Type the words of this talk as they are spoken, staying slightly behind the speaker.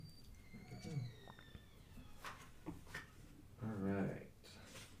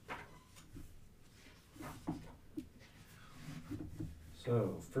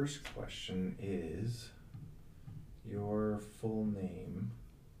first question is your full name.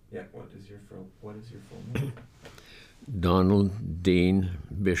 Yeah, what is your full name? Donald Dean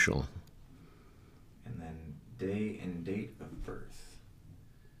Bischel. And then day and date of birth.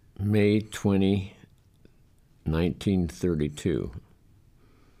 May 20, 1932.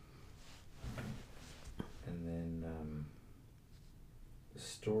 And then the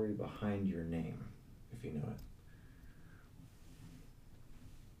story behind your name, if you know it.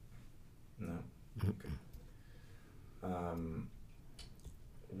 No? Okay.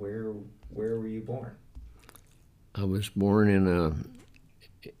 Where were you born? I was born in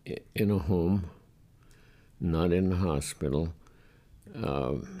a home, not in the hospital,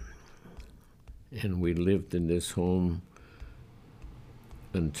 and we lived in this home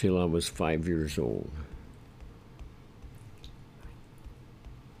until I was 5 years old.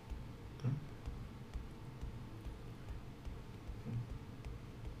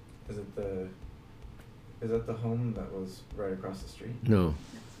 Is that the home that was right across the street? No.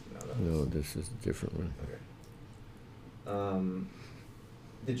 No, This is a different one. Okay.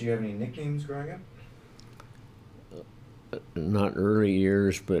 Did you have any nicknames growing up? Not early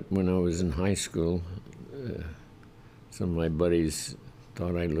years, but when I was in high school, some of my buddies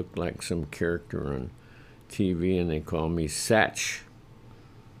thought I looked like some character on TV, and they called me Satch.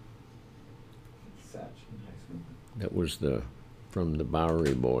 Satch in high school? That was from the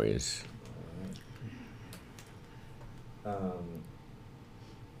Bowery Boys. All right.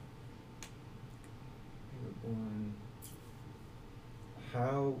 You were born.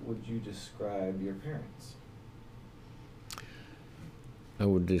 How would you describe your parents? I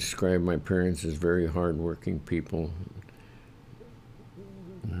would describe my parents as very hardworking people,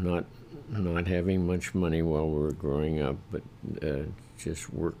 not having much money while we were growing up, but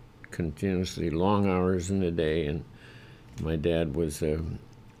just worked continuously, long hours in the day. And my dad was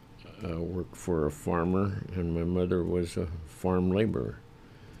worked for a farmer, and my mother was a farm laborer,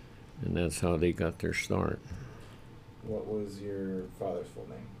 and that's how they got their start. What was your father's full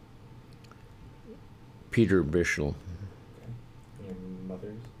name? Peter Bischel. Okay. And your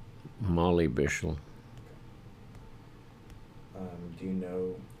mother's? Molly Bischel. Okay. Do you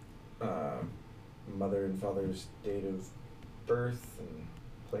know mother and father's date of birth and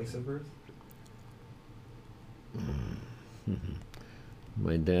place of birth?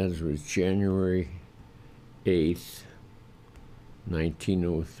 My dad's was January 8th,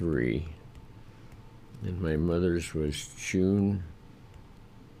 1903, and my mother's was June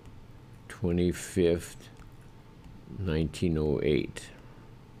 25th, 1908.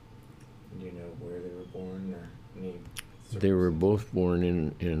 Do you know where they were born or any? They were both born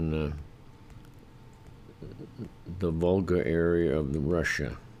in the Volga area of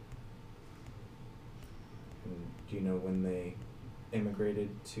Russia. And do you know when they immigrated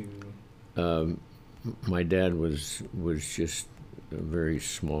to? My dad was just very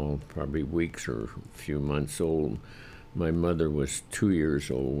small, probably weeks or a few months old. My mother was 2 years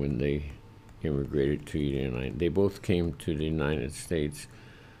old when they immigrated to the United. They both came to the United States.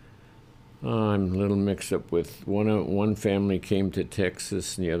 I'm a little mixed up with one family came to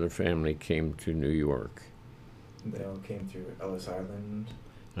Texas and the other family came to New York. They all came through Ellis Island.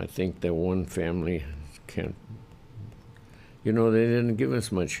 I think that one family can't. You know, they didn't give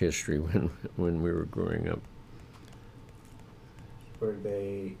us much history when we were growing up. Did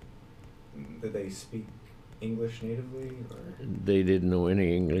they speak English natively, or? They didn't know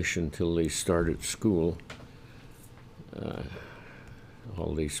any English until they started school.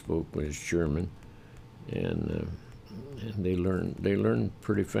 All they spoke was German, and they learned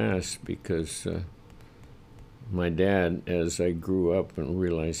pretty fast because my dad, as I grew up and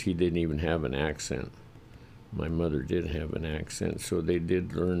realized he didn't even have an accent. My mother did have an accent, so they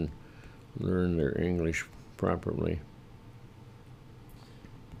did learn their English properly.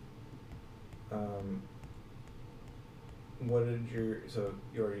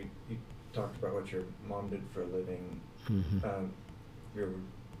 You talked about what your mom did for a living. Mm-hmm. Your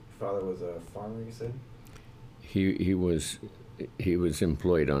father was a farmer, you said? He was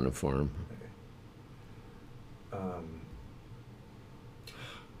employed on a farm. Okay.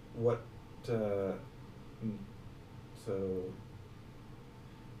 What? So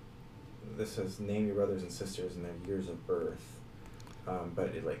this says name your brothers and sisters and their years of birth,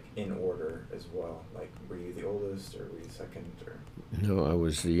 but in order as well. Like, were you the oldest or were you second or? No, I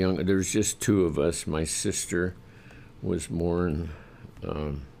was the young. There was just two of us. My sister was born.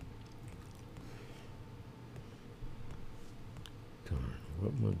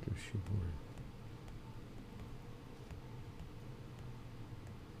 What month was she born?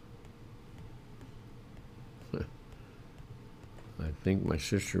 think my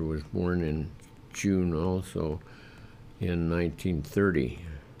sister was born in June also in 1930.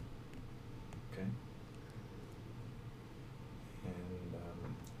 Okay.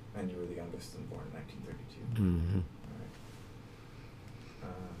 And you were the youngest and born in 1932. Mm-hmm. All right.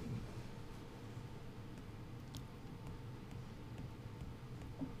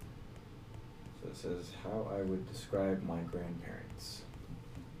 So it says how I would describe my grandparents.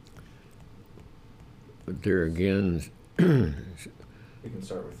 But there again, You can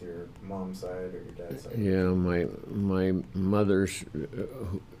start with your mom's side or your dad's side. yeah, my mother's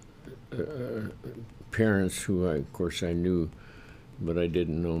parents, who of course I knew, but I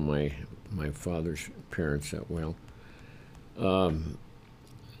didn't know my father's parents that well.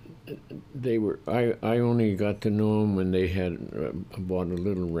 They were I only got to know them when they had bought a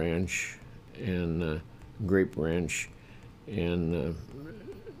little ranch and grape ranch, and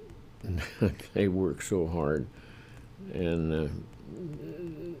they worked so hard and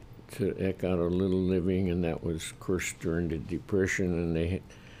to eke out a little living, and that was of course during the Depression, and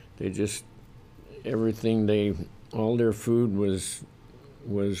they just everything all their food was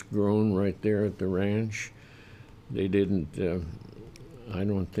grown right there at the ranch. They didn't I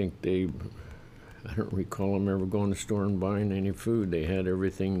don't recall them ever going to the store and buying any food. They had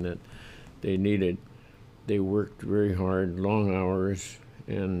everything that they needed. They worked very hard, long hours,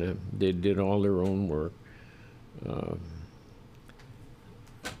 and they did all their own work.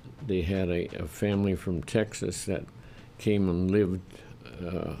 They had a family from Texas that came and lived,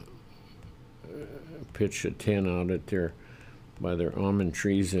 pitched a tent out at by their almond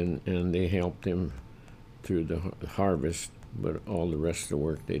trees, and they helped him through the harvest, but all the rest of the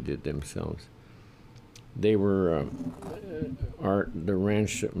work they did themselves. They were, the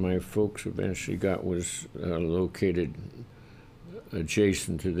ranch that my folks eventually got was located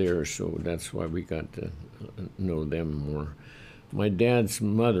adjacent to theirs, so that's why we got to know them more. My dad's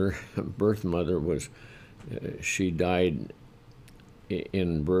mother, birth mother, she died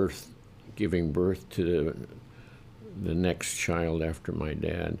in birth, giving birth to the next child after my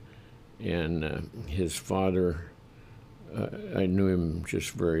dad. And his father, I knew him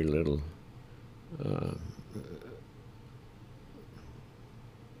just very little. Right.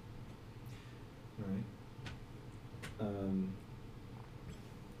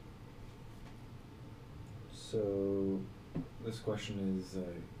 So this question is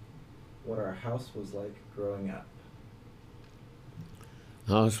what our house was like growing up.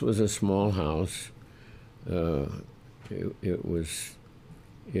 House was a small house.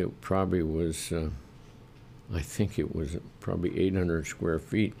 It probably was, I think it was probably 800 square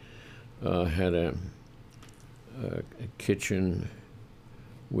feet. Had a kitchen,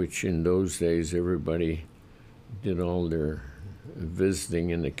 which in those days everybody did all their visiting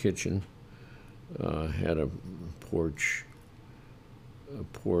in the kitchen. Had a porch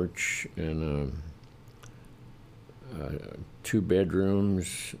and 2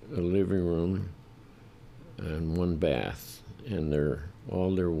 bedrooms, a living room, and 1 bath. And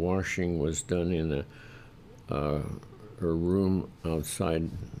all their washing was done in a room outside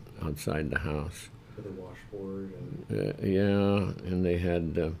the house. With a washboard and yeah, and they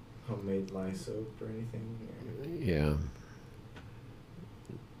had homemade lye soap or anything? Yeah.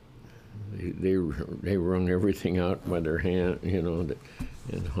 They wrung everything out by their hand,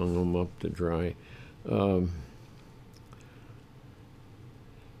 and hung them up to dry.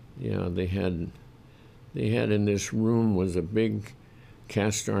 Yeah, they had in this room was a big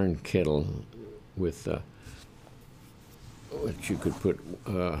cast iron kettle with which you could put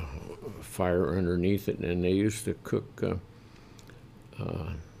fire underneath it, and they used to cook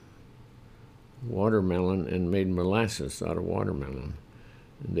watermelon and made molasses out of watermelon.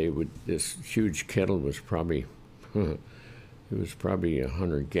 And this huge kettle was probably, it was probably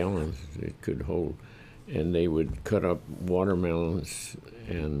 100 gallons it could hold. And they would cut up watermelons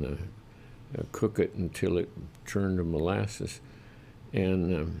and cook it until it turned to molasses.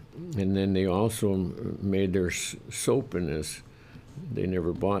 And then they also made their soap in this. They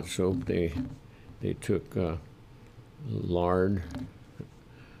never bought soap. They took lard,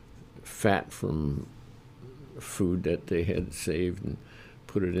 fat from food that they had saved, and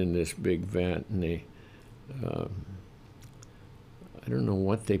put it in this big vat. And they, I don't know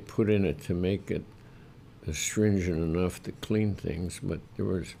what they put in it to make it astringent enough to clean things, but there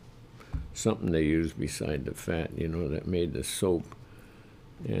was something they used beside the fat, that made the soap.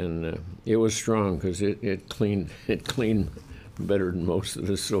 And it was strong because it cleaned better than most of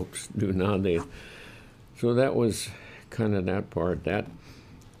the soaps do nowadays. So that was kind of that part.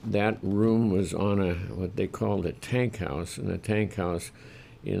 That room was on what they called a tank house, and a tank house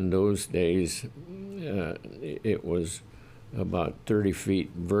in those days, it was about 30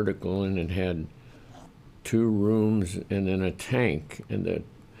 feet vertical, and it had 2 rooms and then a tank. And the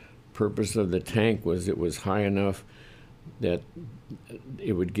purpose of the tank was it was high enough that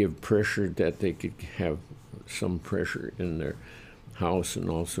it would give pressure, that they could have some pressure in their house and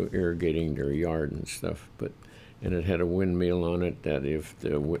also irrigating their yard and stuff. And it had a windmill on it that if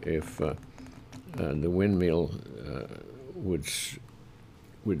the windmill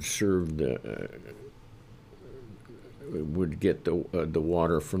would serve would get the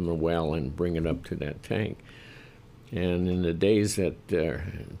water from the well and bring it up to that tank. And in the days that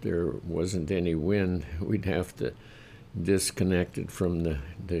there wasn't any wind, we'd have to disconnect it from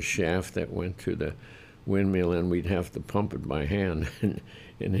the shaft that went to the windmill, and we'd have to pump it by hand. And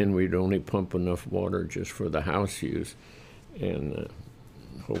then we'd only pump enough water just for the house use. And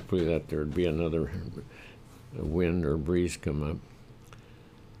hopefully that there'd be another wind or breeze come up.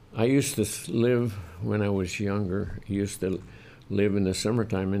 I used to live, when I was younger, used to live in the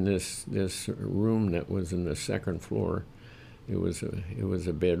summertime in this room that was in the second floor. It was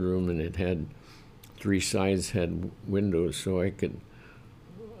a bedroom, and it had 3 sides had windows, so I could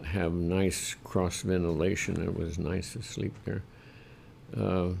have nice cross ventilation. It was nice to sleep there.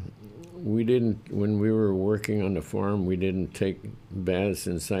 We didn't, when we were working on the farm, we didn't take baths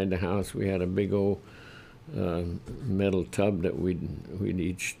inside the house. We had a big old metal tub that we'd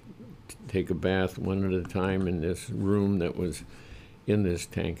each take a bath one at a time in this room that was in this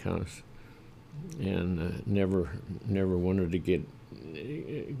tank house, and never wanted to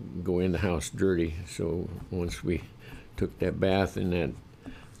go in the house dirty. So once we took that bath in that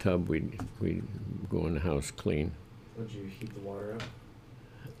tub, we'd go in the house clean. Would you heat the water up?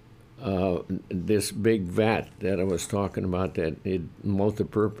 This big vat that I was talking about, that it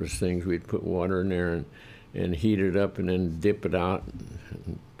multi-purpose things, we'd put water in there and heat it up and then dip it out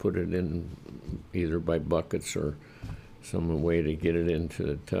and put it in either by buckets or some way to get it into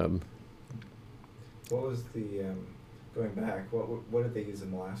the tub. What was the, going back, what did they use the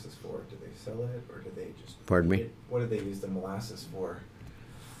molasses for? Did they sell it, or did they just... Pardon me? What did they use the molasses for?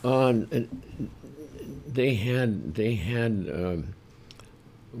 They had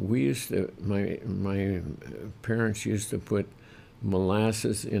we used to, my parents used to put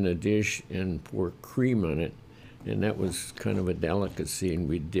molasses in a dish and pour cream on it, and that was kind of a delicacy, and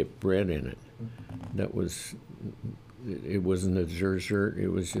we'd dip bread in it. That was, it wasn't a dessert, it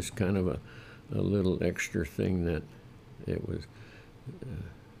was just kind of a little extra thing that it was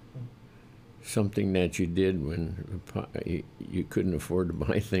something that you did when you couldn't afford to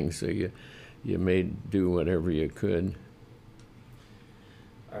buy things, so you made do whatever you could.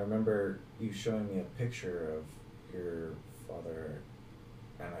 I remember you showing me a picture of your father,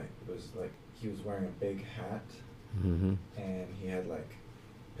 and it was like he was wearing a big hat, mm-hmm. and he had like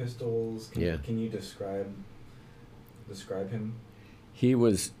pistols. Can you describe him? He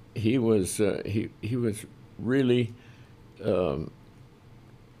was really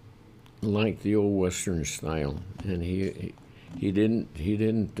like the old Western style, and he didn't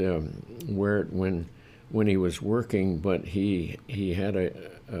wear it when he was working, but he had a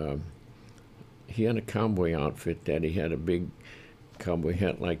cowboy outfit that he had a big cowboy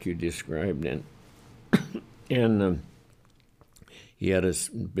hat like you described, and he had a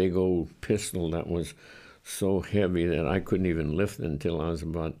big old pistol that was so heavy that I couldn't even lift it until I was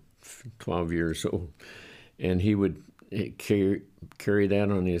about 12 years old, and he would carry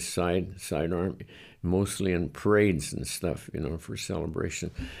that on his sidearm, mostly in parades and stuff, for celebration.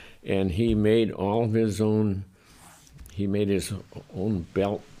 And he made all of his own. He made his own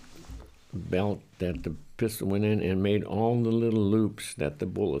belt that the pistol went in, and made all the little loops that the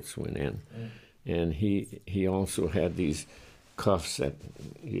bullets went in. And he also had these cuffs that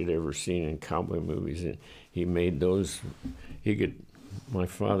you'd ever seen in cowboy movies, and he made those. My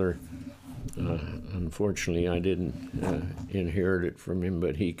father, unfortunately, I didn't inherit it from him,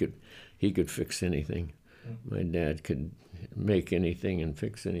 but he could fix anything. My dad could make anything and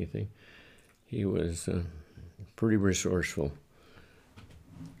fix anything. He was pretty resourceful.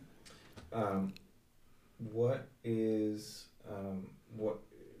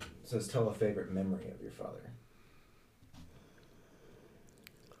 Tell a favorite memory of your father.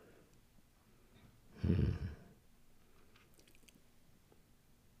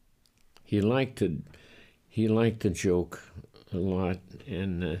 He liked to joke a lot,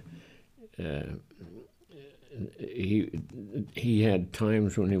 and he had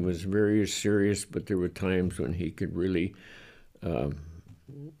times when he was very serious, but there were times when he could really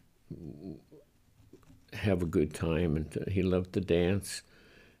have a good time, and he loved to dance,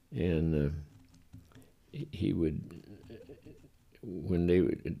 and he would, when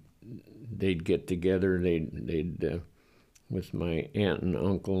they'd get together, they'd with my aunt and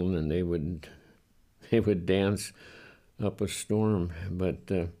uncle, and they would dance up a storm. But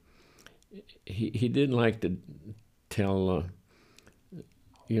he did like to tell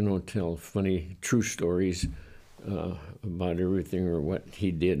tell funny true stories about everything or what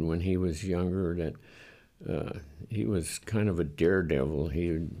he did when he was younger. That he was kind of a daredevil.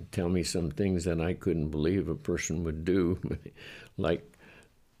 He would tell me some things that I couldn't believe a person would do. Like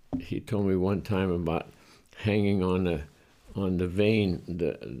he told me one time about hanging on the vane,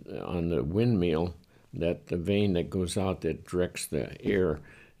 on the windmill, that the vane that goes out that directs the air,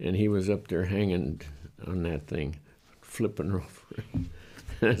 and he was up there hanging on that thing, flipping over.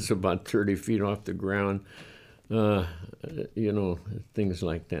 It's about 30 feet off the ground, things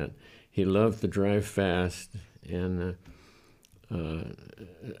like that. He loved to drive fast, and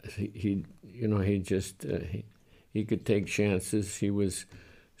he could take chances. He was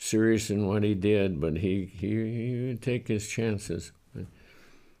serious in what he did, but he would take his chances.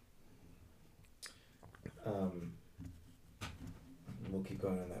 We'll keep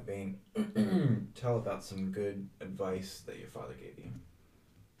going on that vein. Tell about some good advice that your father gave you.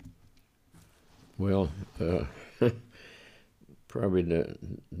 Well, probably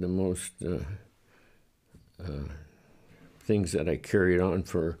the most things that I carried on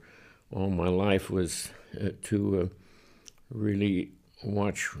for all my life was to really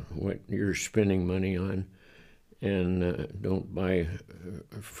watch what you're spending money on, and don't buy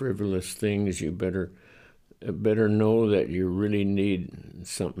frivolous things. You better know that you really need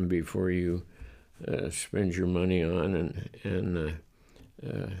something before you spend your money on, and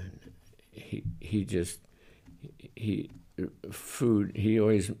food. He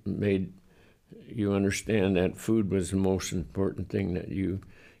always made you understand that food was the most important thing that you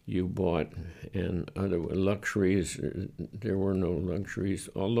bought, and other luxuries, there were no luxuries.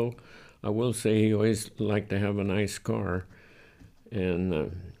 Although I will say he always liked to have a nice car,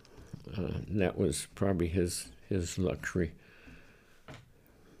 and that was probably his luxury.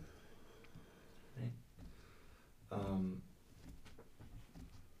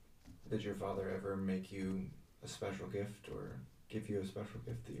 Did your father ever make you a special gift or give you a special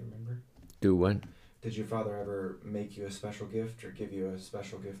gift that you remember? Do what? Did your father ever make you a special gift or give you a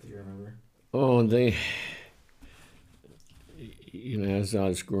special gift that you remember? Oh, they, as I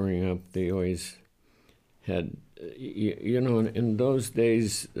was growing up, they always had, in those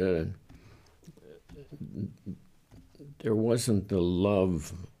days, there wasn't the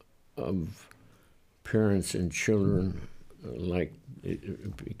love of parents and children like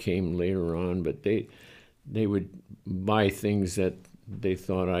it became later on, but they would buy things that they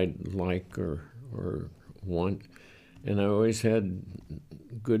thought I'd like or want, and I always had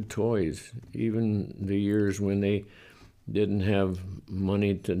good toys. Even the years when they didn't have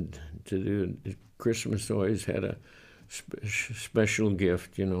money to do Christmas, always had a special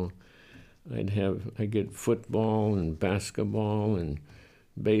gift. I'd get football and basketball and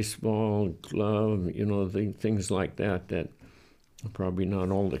baseball, glove, things like that probably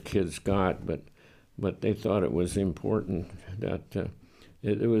not all the kids got, but they thought it was important that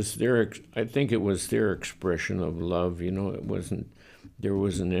it was their. I think it was their expression of love. It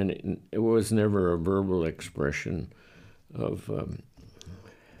was never a verbal expression of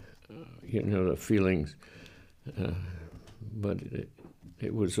the feelings, but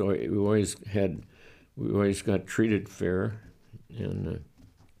it was. We always got treated fair, and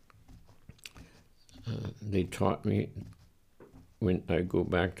they taught me. When I go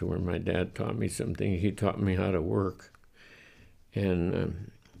back to where my dad taught me something, he taught me how to work, and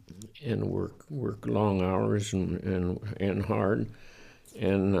work long hours and hard,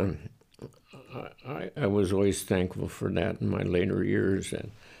 and I was always thankful for that in my later years,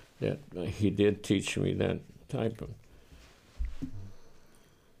 that he did teach me that type of.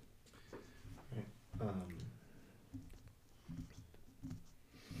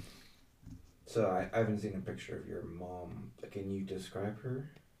 So I haven't seen a picture of your mom. Can you describe her?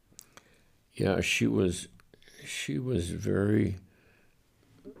 Yeah, she was very,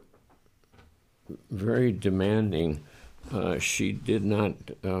 very demanding. She did not.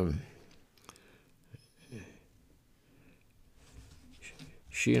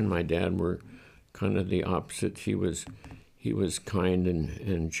 She and my dad were kind of the opposite. He was kind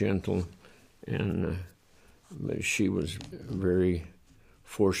and gentle, and but she was very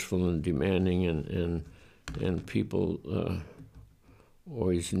forceful and demanding, and people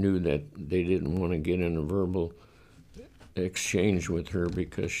always knew that they didn't want to get in a verbal exchange with her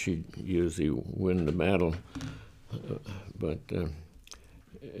because she'd usually win the battle. But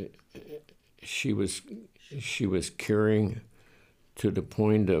she was caring to the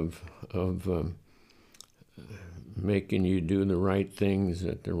point of making you do the right things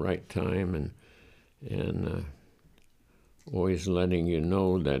at the right time, and always letting you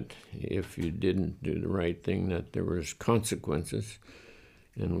know that if you didn't do the right thing, that there was consequences,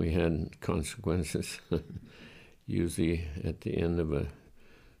 and we had consequences, usually at the end of a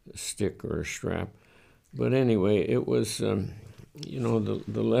stick or a strap. But anyway, it was, the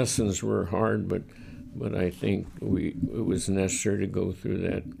lessons were hard, but I think it was necessary to go through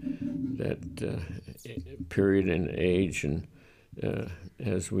that period in age, and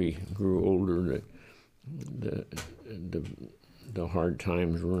as we grew older, the hard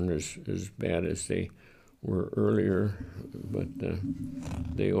times weren't as bad as they were earlier, but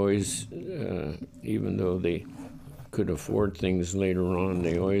they always, even though they could afford things later on,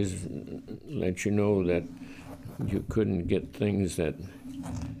 they always let you know that you couldn't get things that,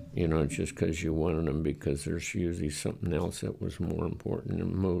 just because you wanted them, because there's usually something else that was more important,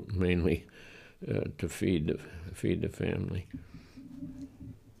 and mainly to feed the family.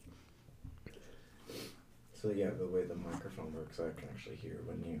 So yeah, the way the microphone works, I can actually hear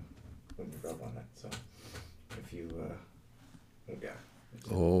when you rub on it. So if you, yeah.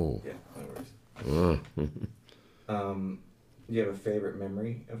 Oh. Yeah, no worries. Ah. Do you have a favorite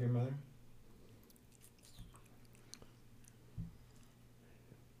memory of your mother?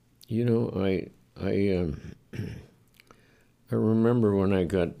 I remember when I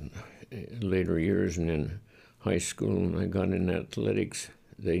got later years and in high school, and I got in athletics,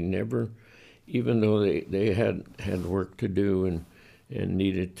 they never, even though they had work to do and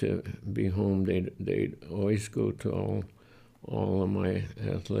needed to be home, they'd always go to all of my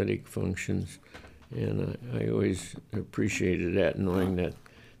athletic functions, and I always appreciated that, knowing that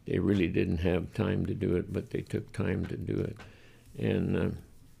they really didn't have time to do it, but they took time to do it. And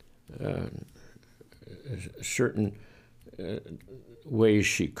certain ways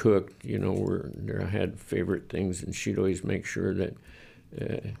she cooked, I had favorite things, and she'd always make sure that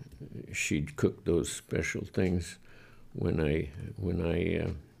she'd cook those special things when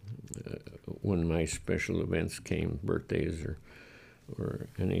my special events came, birthdays or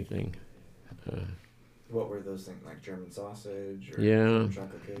anything. What were those things, like German sausage or yeah,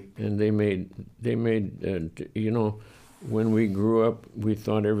 chocolate cake? And they made when we grew up, we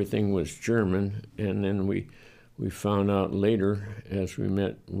thought everything was German, and then we found out later, as we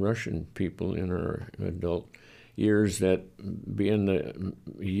met Russian people in our adult years, that being the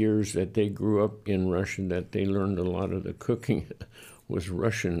years that they grew up in Russia, that they learned a lot of the cooking was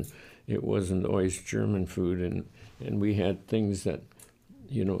Russian. It wasn't always German food, and we had things that,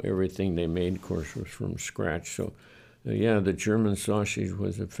 everything they made, of course, was from scratch. So, the German sausage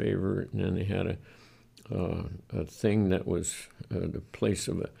was a favorite, and then they had a thing that was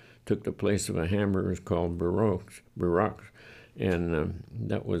took the place of a hamburger. It was called baraks, and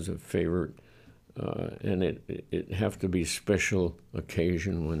that was a favorite. And it have to be special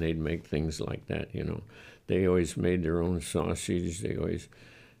occasion when they'd make things like that. They always made their own sausage. They always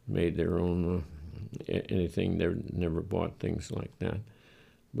made their own anything. They never bought things like that.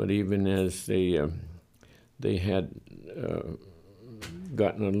 But even as they had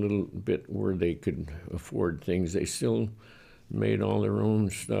gotten a little bit where they could afford things, they still made all their own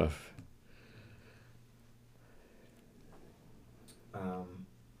stuff.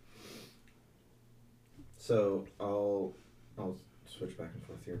 So I'll switch back and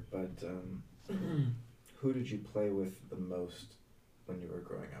forth here, but who did you play with the most when you were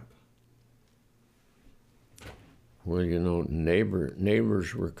growing up? Well,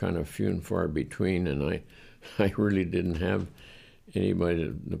 neighbors were kind of few and far between, and I really didn't have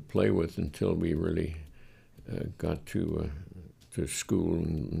anybody to play with until we really got to school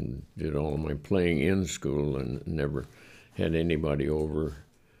and did all of my playing in school, and never had anybody over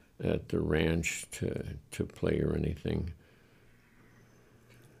at the ranch to play or anything.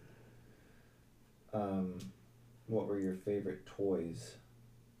 What were your favorite toys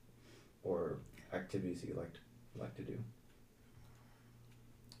or activities you like to do?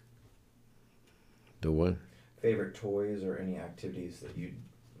 The what? Favorite toys or any activities that you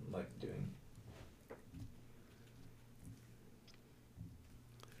like doing?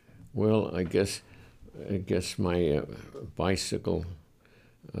 Well, I guess my bicycle.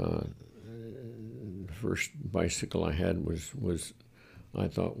 First bicycle I had was I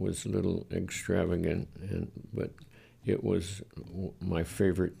thought was a little extravagant, but it was my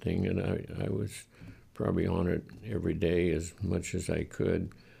favorite thing, and I was probably on it every day as much as I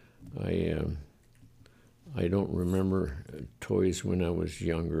could. I don't remember toys when I was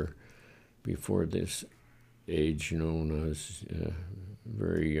younger, before this age, when I was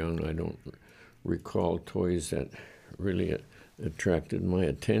very young. I don't recall toys that really attracted my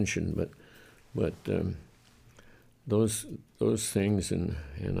attention, but those things, and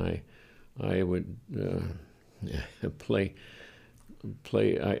I would play.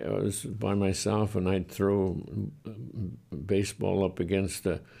 I was by myself, and I'd throw baseball up against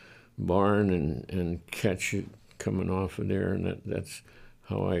the barn and catch it coming off of there, and that's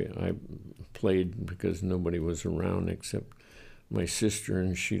how I played, because nobody was around except my sister,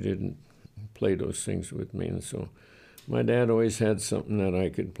 and she didn't play those things with me. And so my dad always had something that I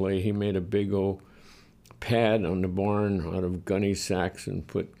could play. He made a big old pad on the barn out of gunny sacks and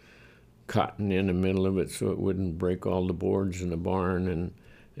put cotton in the middle of it so it wouldn't break all the boards in the barn, and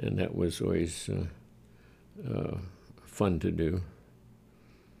that was always fun to do.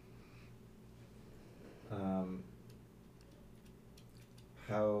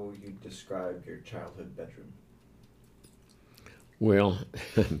 How you describe your childhood bedroom? Well,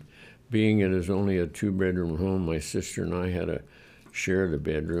 being it is only a 2-bedroom home, my sister and I had to share the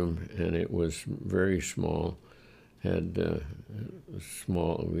bedroom, and it was very small. Had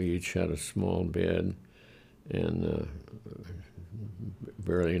we each had a small bed, and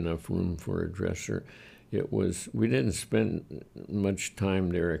barely enough room for a dresser. We didn't spend much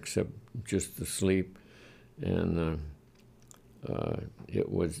time there except just to sleep, and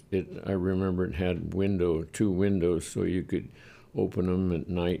I remember it had 2 windows, so you could open them at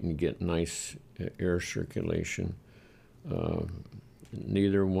night and get nice air circulation.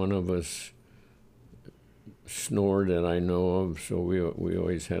 Neither one of us snored that I know of, so we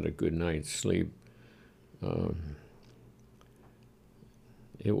always had a good night's sleep.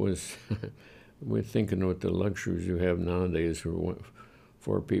 It was, we're thinking with the luxuries you have nowadays for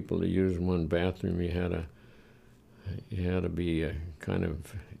 4 people to use one bathroom, you had to be kind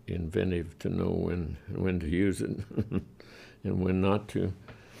of inventive to know when to use it and when not to.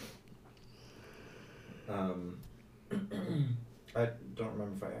 I don't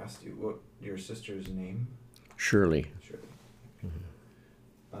remember if I asked you what your sister's name. Shirley.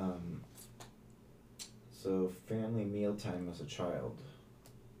 Mm-hmm. So family mealtime as a child.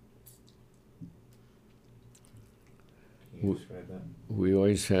 Can you describe that? We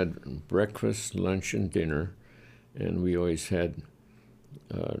always had breakfast, lunch, and dinner, and we always had,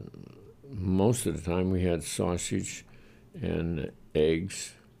 most of the time we had sausage and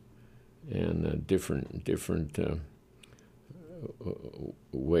eggs and different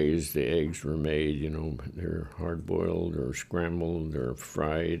ways the eggs were made. You know, they're hard-boiled or scrambled or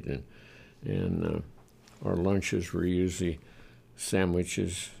fried, and our lunches were usually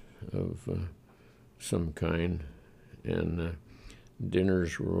sandwiches of some kind, and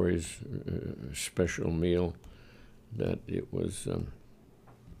dinners were always a special meal. That it was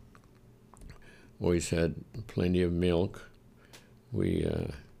always had plenty of milk. We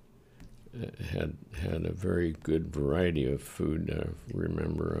had a very good variety of food I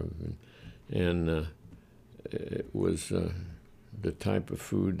remember of, and it was the type of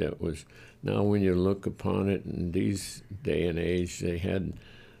food that was, now when you look upon it in these day and age, they had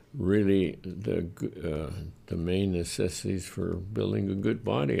really the main necessities for building a good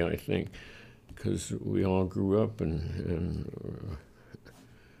body, I think, because we all grew up and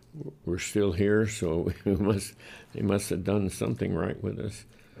we're still here, so they must have done something right with us.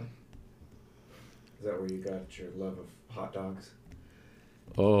 Is that where you got your love of hot dogs?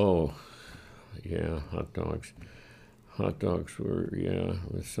 Oh, yeah, hot dogs. Hot dogs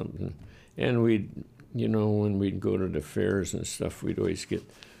was something. And when we'd go to the fairs and stuff, we'd always get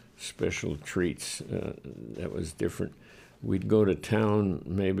special treats. That was different. We'd go to town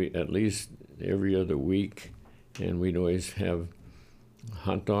maybe at least every other week, and we'd always have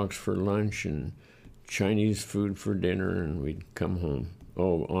hot dogs for lunch and Chinese food for dinner, and we'd come home.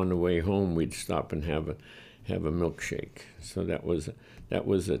 Oh, on the way home, we'd stop and have a milkshake. So that was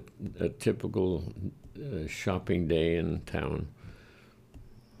a typical shopping day in town.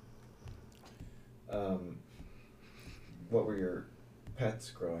 What were your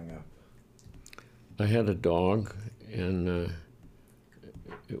pets growing up? I had a dog, and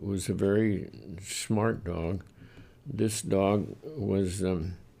it was a very smart dog. This dog was,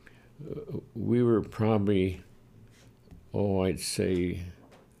 we were probably, I'd say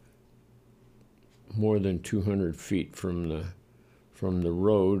more than 200 feet from the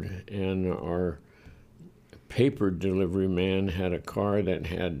road, and our paper delivery man had a car that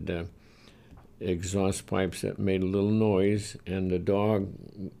had exhaust pipes that made a little noise, and the dog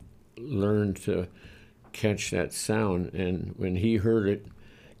learned to catch that sound, and when he heard it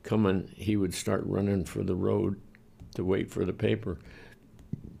coming, he would start running for the road to wait for the paper.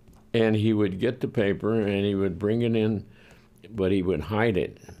 And he would get the paper and he would bring it in, but he would hide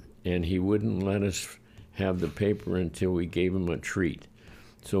it, and he wouldn't let us have the paper until we gave him a treat.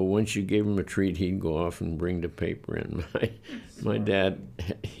 So once you gave him a treat, he'd go off and bring the paper in. My dad,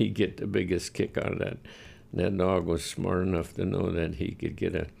 he'd get the biggest kick out of that. That dog was smart enough to know that he could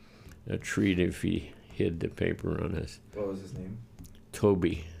get a treat if he hid the paper on us. What was his name?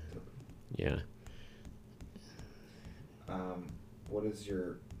 Toby. Yeah. What is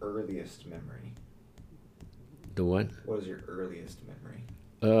your earliest memory? The what? What is your earliest memory?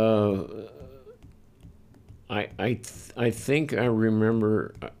 I think I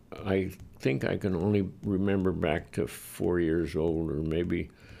remember. I think I can only remember back to 4 years old, or maybe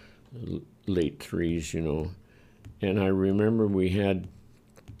late threes, And I remember we had,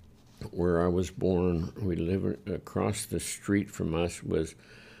 where I was born, we lived across the street from us was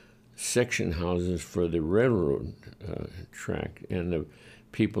section houses for the railroad track, and the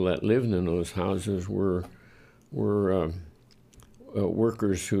people that lived in those houses were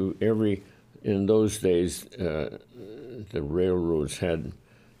workers who in those days the railroads had,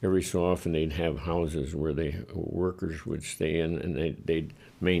 every so often they'd have houses where the workers would stay in, and they'd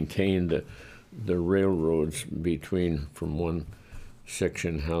maintain the railroads from one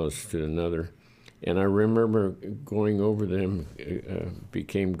section house to another. And I remember going over them,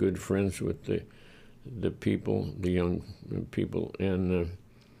 became good friends with the people, the young people, and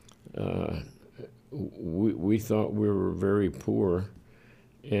we thought we were very poor.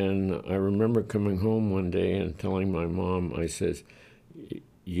 And I remember coming home one day and telling my mom, I says,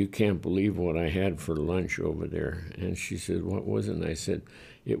 "You can't believe what I had for lunch over there." And she said, "What was it?" And I said,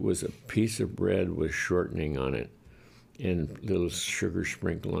 "It was a piece of bread with shortening on it and little sugar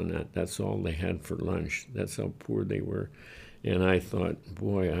sprinkle on that. That's all they had for lunch. That's how poor they were." And I thought,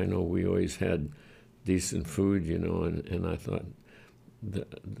 boy, I know we always had decent food, and I thought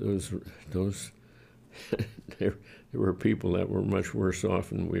those there were people that were much worse off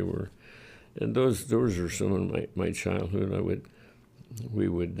than we were. And those are some of my childhood.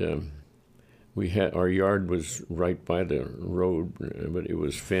 We had, our yard was right by the road, but it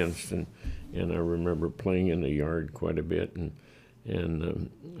was fenced, and I remember playing in the yard quite a bit, and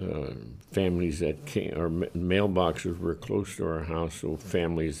families that came, our mailboxes were close to our house, so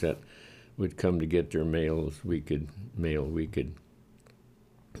families that would come to get their mails, we could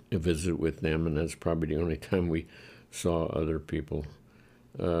visit with them, and that's probably the only time we saw other people.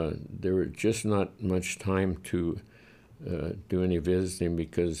 There was just not much time to do any visiting,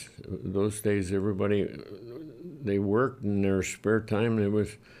 because those days they worked in their spare time.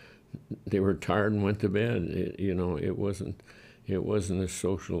 They were tired and went to bed. It wasn't a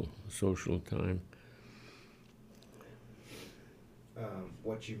social time.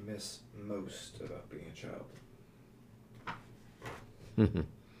 What you miss most about being a child?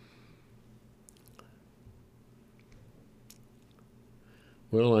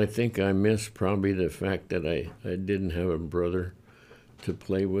 Well, I think I miss probably the fact that I didn't have a brother to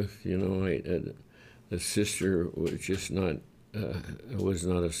play with. A sister was just not was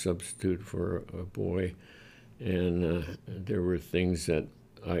not a substitute for a boy, and there were things that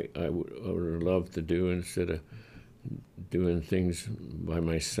I would have loved to do instead of doing things by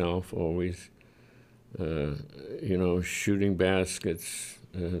myself always. Shooting baskets,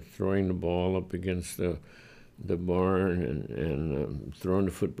 throwing the ball up against the barn, and throwing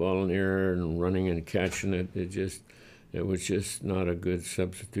the football in the air and running and catching it. It was just not a good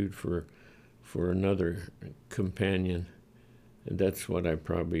substitute for another companion. And that's what I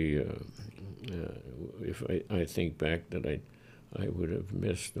probably, if I think back, that I would have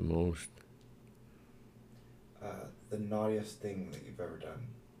missed the most. The naughtiest thing that you've ever done.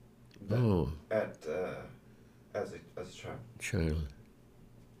 As a child.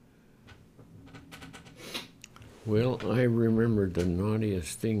 Well, I remember the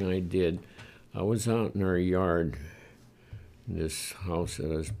naughtiest thing I did. I was out in our yard, in this house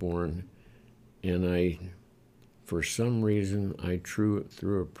that I was born, and for some reason, I threw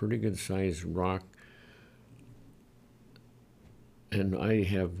a pretty good sized rock, and I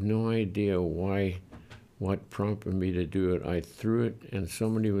have no idea what prompted me to do it. I threw it, and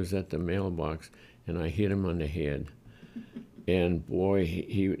somebody was at the mailbox, and I hit him on the head. And boy,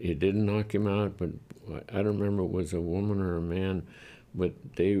 it didn't knock him out, but I don't remember if it was a woman or a man, but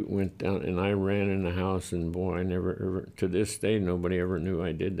they went down, and I ran in the house, and boy, I never ever, to this day, nobody ever knew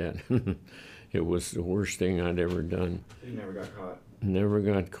I did that. It was the worst thing I'd ever done. You never got caught? Never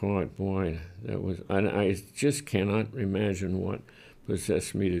got caught, boy. That was, I just cannot imagine what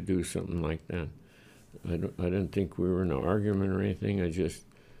possessed me to do something like that. I didn't think we were in an argument or anything. I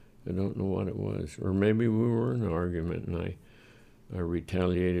don't know what it was. Or maybe we were in an argument, and I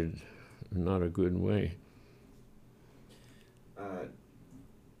retaliated in not a good way.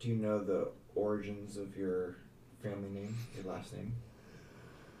 Do you know the origins of your family name, your last name?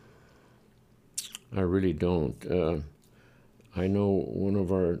 I really don't. I know one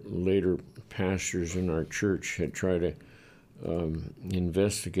of our later pastors in our church had tried to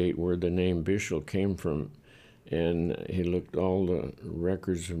investigate where the name Bishel came from, and he looked all the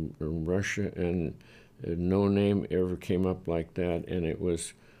records in Russia, and no name ever came up like that. And it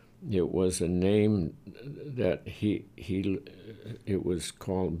was a name that it was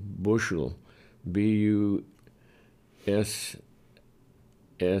called Bushel, Bussshell,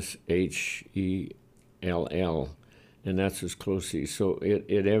 and that's as close as he. So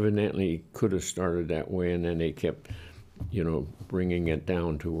it evidently could have started that way, and then they kept, bringing it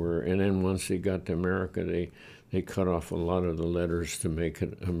down to where. And then once they got to America, they cut off a lot of the letters to make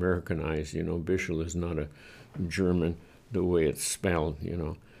it Americanized. Bishel is not a German the way it's spelled.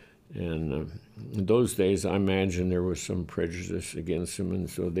 And in those days, I imagine there was some prejudice against him, and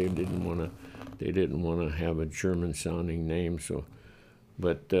so they didn't want to have a German-sounding name. So,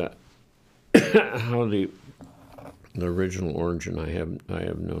 but how the original origin, I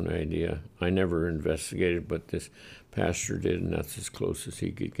have no idea. I never investigated, but this pastor did, and that's as close as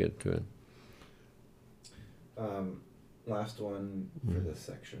he could get to it. Last one for this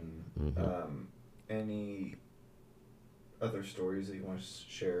section. Mm-hmm. Any other stories that you want to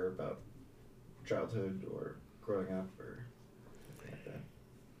share about childhood or growing up or anything like that?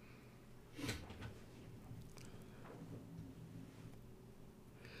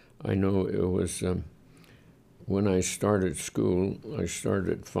 I know it was when I started school. I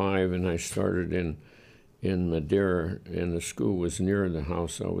started at 5, and I started in Madeira, and the school was near the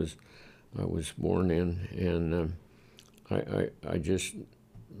house I was born in, and I just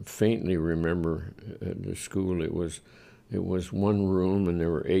faintly remember the school. It was one room, and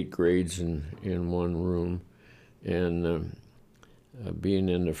there were 8 grades in one room, and being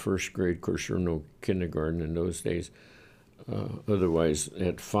in the first grade, of course, there was no kindergarten in those days. Otherwise,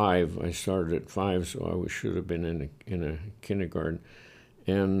 at 5, I started at 5, so I should have been in a kindergarten.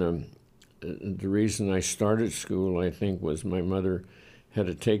 And the reason I started school, I think, was my mother had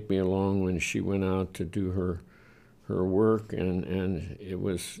to take me along when she went out to do her work, and it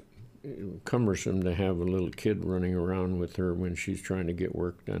was cumbersome to have a little kid running around with her when she's trying to get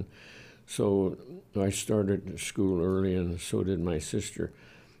work done. So I started school early, and so did my sister.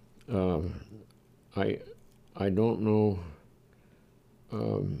 I don't know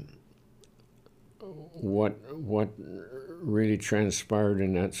what really transpired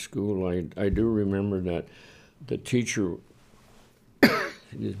in that school. I do remember that the teacher,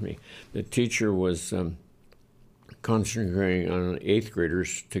 the teacher was concentrating on 8th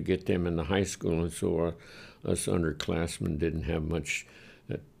graders to get them in the high school, and so us underclassmen didn't have much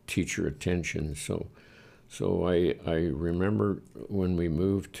teacher attention. So I remember when we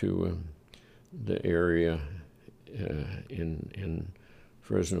moved to the area in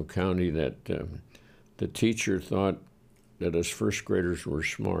Fresno County that the teacher thought that us first graders were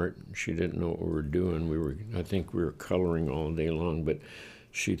smart. She didn't know what we were doing. I think we were coloring all day long, but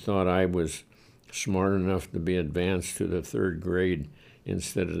she thought I was smart enough to be advanced to the 3rd grade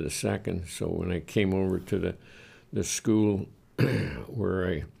instead of the 2nd. So when I came over to the school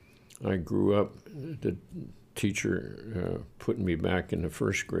where I grew up, the teacher put me back in the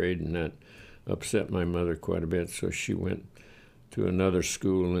 1st grade, and that upset my mother quite a bit. So she went to another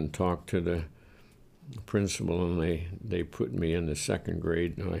school and talked to the principal, and they put me in the 2nd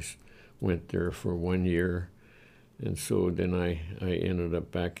grade. And I went there for 1 year. And so then I ended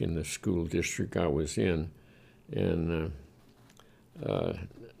up back in the school district I was in. And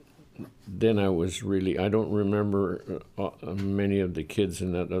then I was I don't remember many of the kids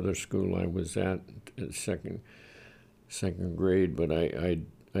in that other school I was at second grade, but I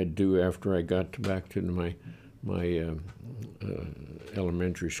do after I got back to my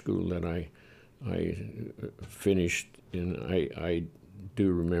elementary school that I finished, and I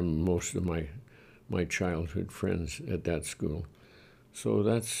do remember most of my childhood friends at that school. So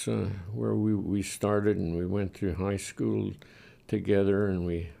that's where we started, and we went through high school together, and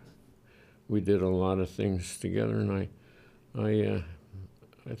we did a lot of things together, and I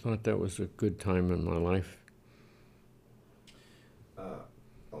thought that was a good time in my life.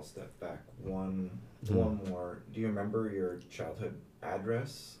 I'll step back one more. Do you remember your childhood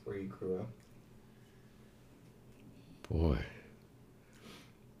address where you grew up? Boy.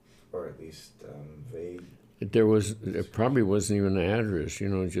 Or at least vague. There probably wasn't even an address,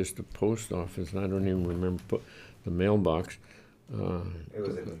 just a post office. I don't even remember the mailbox. It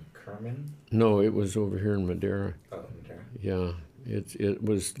was in Kerman? No, it was over here in Madeira. Oh, Madeira. Yeah, it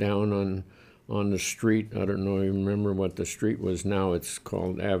was down on the street. I don't know. I remember what the street was now. It's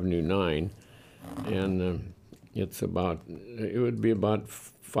called Avenue 9, and it would be about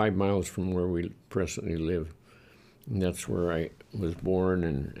 5 miles from where we presently live. And that's where I was born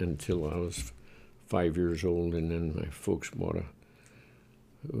and until I was 5 years old, and then my folks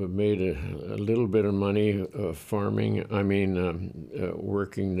made a little bit of money farming.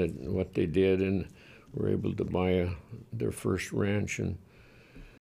 Working what they did, and were able to buy their first ranch, and